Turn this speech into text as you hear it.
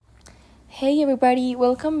Hey everybody,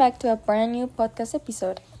 welcome back to a brand new podcast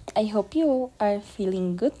episode. I hope you are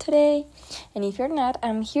feeling good today, and if you're not,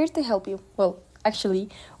 I'm here to help you. Well, actually,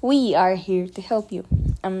 we are here to help you.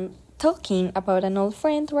 I'm talking about an old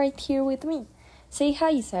friend right here with me. Say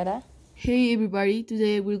hi, Sarah. Hey everybody,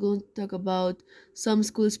 today we're going to talk about some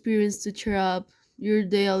school experience to cheer up your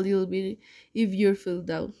day a little bit if you feel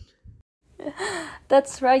down.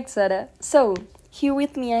 That's right, Sarah. So, here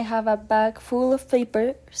with me, I have a bag full of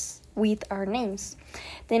papers with our names.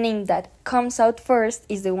 The name that comes out first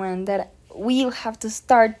is the one that we'll have to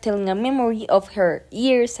start telling a memory of her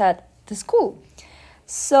years at the school.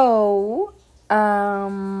 So,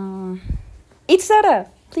 it's Sarah.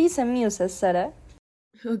 Please amuse us, Sarah.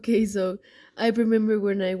 Okay, so I remember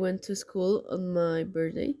when I went to school on my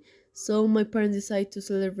birthday, so my parents decided to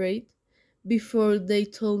celebrate before they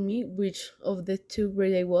told me which of the two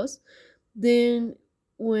grade I was. Then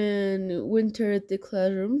when we entered the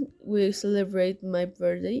classroom, we celebrate my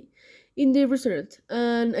birthday in the restaurant,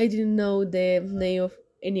 and I didn't know the name of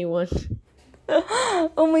anyone.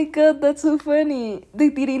 Oh my god, that's so funny. They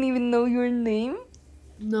didn't even know your name?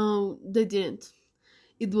 No, they didn't.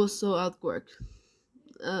 It was so awkward.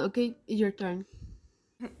 Okay, it's your turn.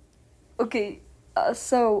 Okay,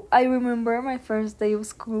 so I remember my first day of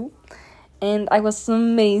school, and I was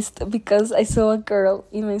amazed because I saw a girl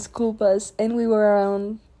in my school bus, and we were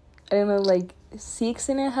around, I don't know, like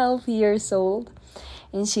 6.5 years old,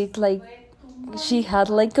 and she had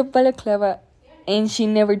like a balaclava, and she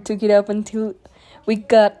never took it up until we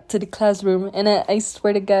got to the classroom. And I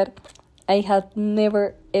swear to God, I had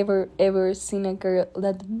never, ever, ever seen a girl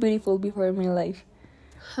that beautiful before in my life.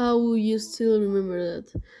 How will you still remember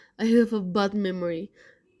that? I have a bad memory,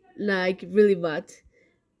 like really bad.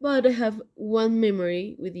 But I have one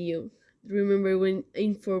memory with you. Remember when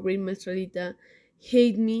in fourth grade Mastralita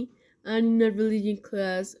hated me, and in a religion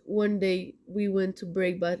class one day we went to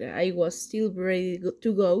break, but I was still ready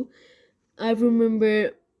to go. I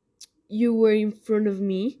remember you were in front of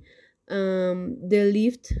me.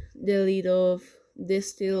 The lid of the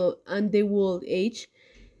steel and the wall edge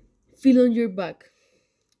fell on your back.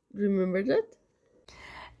 Remember that?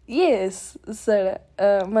 Yes, Sarah,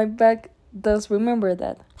 my back does remember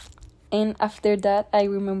that. And after that, I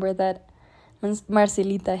remember that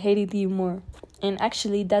Marcelita hated you more. And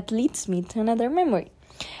actually, that leads me to another memory.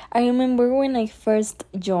 I remember when I first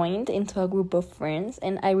joined into a group of friends,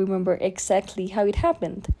 and I remember exactly how it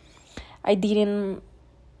happened. I didn't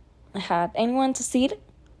have anyone to sit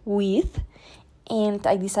with, and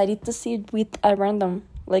I decided to sit with a random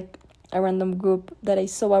group that I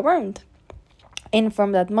saw around. And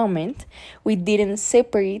from that moment, we didn't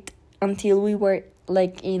separate until we were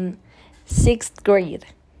like in sixth grade.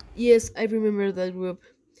 Yes, I remember that group.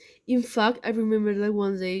 In fact, I remember that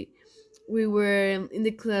one day we were in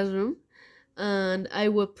the classroom and I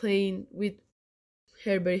was playing with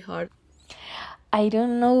her very hard. I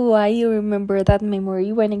don't know why you remember that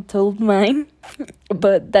memory when I told mine,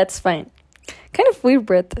 but that's fine. Kind of weird,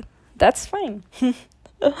 but that's fine.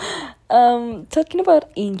 Talking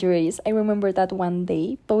about injuries, I remember that one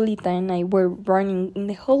day, Paulita and I were running in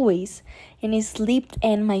the hallways, and I slipped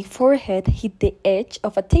and my forehead hit the edge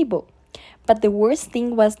of a table. But the worst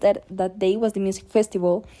thing was that that day was the music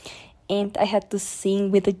festival, and I had to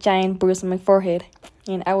sing with a giant bruise on my forehead,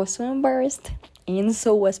 and I was so embarrassed, and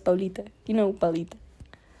so was Paulita. You know, Paulita.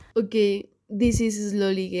 Okay, this is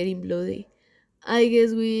slowly getting bloody. I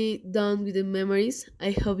guess we done with the memories.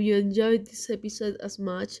 I hope you enjoyed this episode as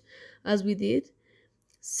much as we did.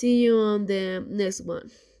 See you on the next one.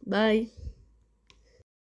 Bye.